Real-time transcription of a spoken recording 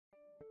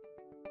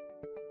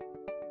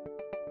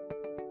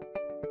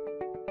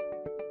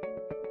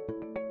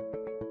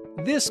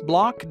This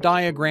block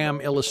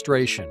diagram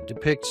illustration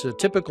depicts a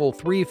typical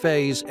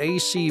three-phase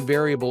AC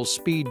variable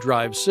speed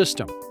drive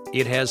system.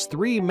 It has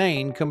three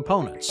main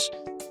components: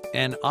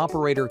 an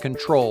operator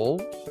control,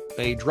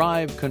 a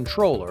drive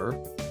controller,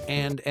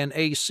 and an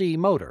AC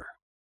motor.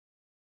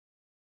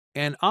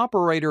 An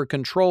operator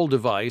control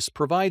device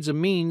provides a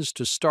means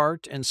to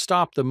start and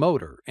stop the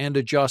motor and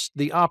adjust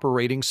the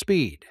operating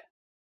speed.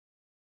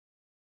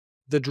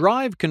 The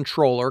drive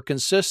controller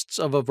consists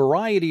of a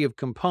variety of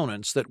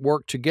components that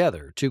work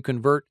together to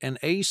convert an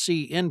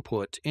AC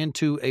input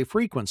into a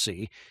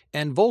frequency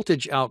and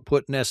voltage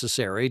output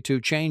necessary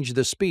to change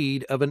the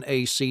speed of an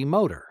AC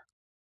motor.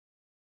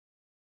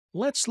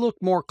 Let's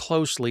look more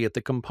closely at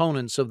the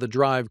components of the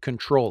drive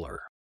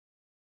controller.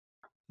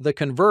 The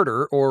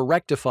converter or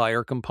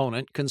rectifier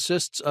component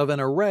consists of an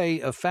array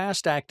of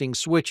fast-acting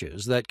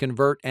switches that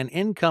convert an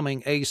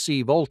incoming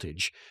AC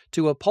voltage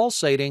to a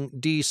pulsating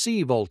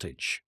DC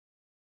voltage.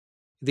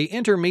 The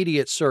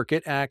intermediate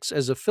circuit acts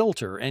as a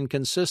filter and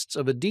consists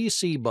of a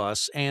DC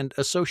bus and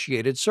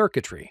associated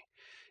circuitry.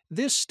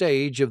 This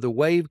stage of the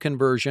wave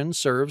conversion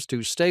serves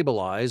to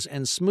stabilize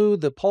and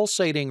smooth the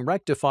pulsating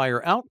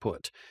rectifier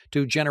output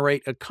to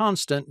generate a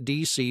constant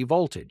DC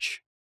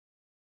voltage.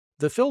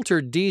 The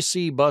filtered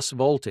DC bus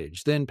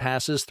voltage then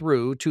passes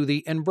through to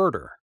the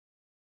inverter.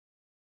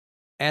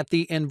 At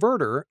the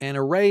inverter, an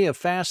array of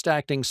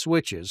fast-acting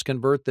switches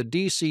convert the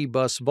DC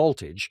bus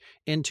voltage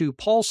into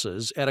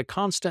pulses at a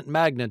constant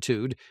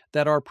magnitude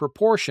that are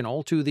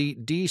proportional to the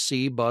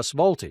DC bus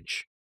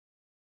voltage.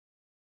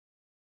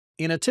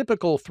 In a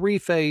typical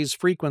three-phase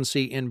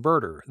frequency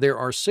inverter, there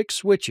are 6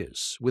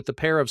 switches, with a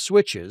pair of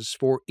switches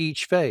for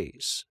each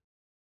phase.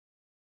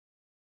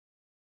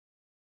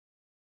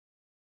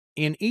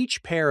 In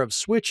each pair of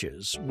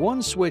switches,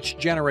 one switch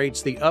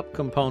generates the up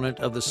component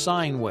of the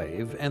sine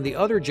wave and the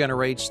other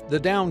generates the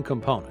down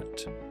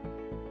component.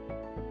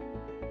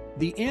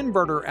 The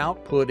inverter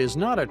output is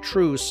not a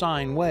true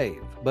sine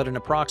wave, but an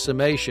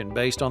approximation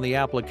based on the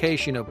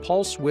application of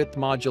pulse width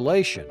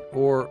modulation,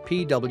 or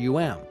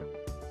PWM.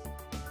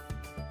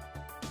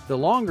 The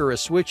longer a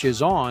switch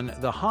is on,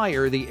 the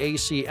higher the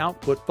AC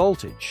output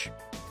voltage.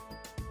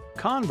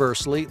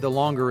 Conversely, the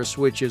longer a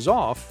switch is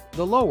off,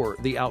 the lower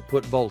the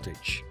output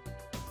voltage.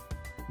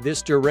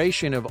 This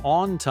duration of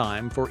on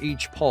time for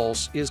each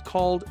pulse is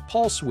called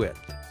pulse width.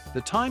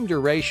 The time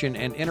duration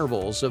and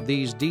intervals of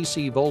these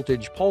DC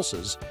voltage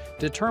pulses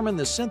determine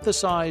the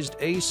synthesized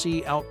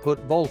AC output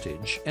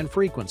voltage and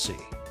frequency.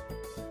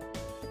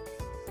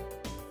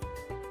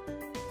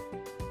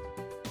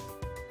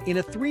 In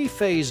a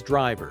three-phase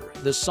driver,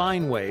 the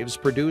sine waves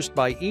produced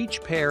by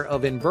each pair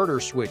of inverter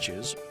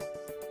switches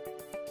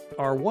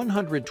are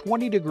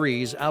 120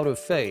 degrees out of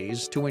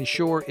phase to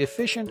ensure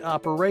efficient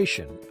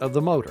operation of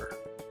the motor.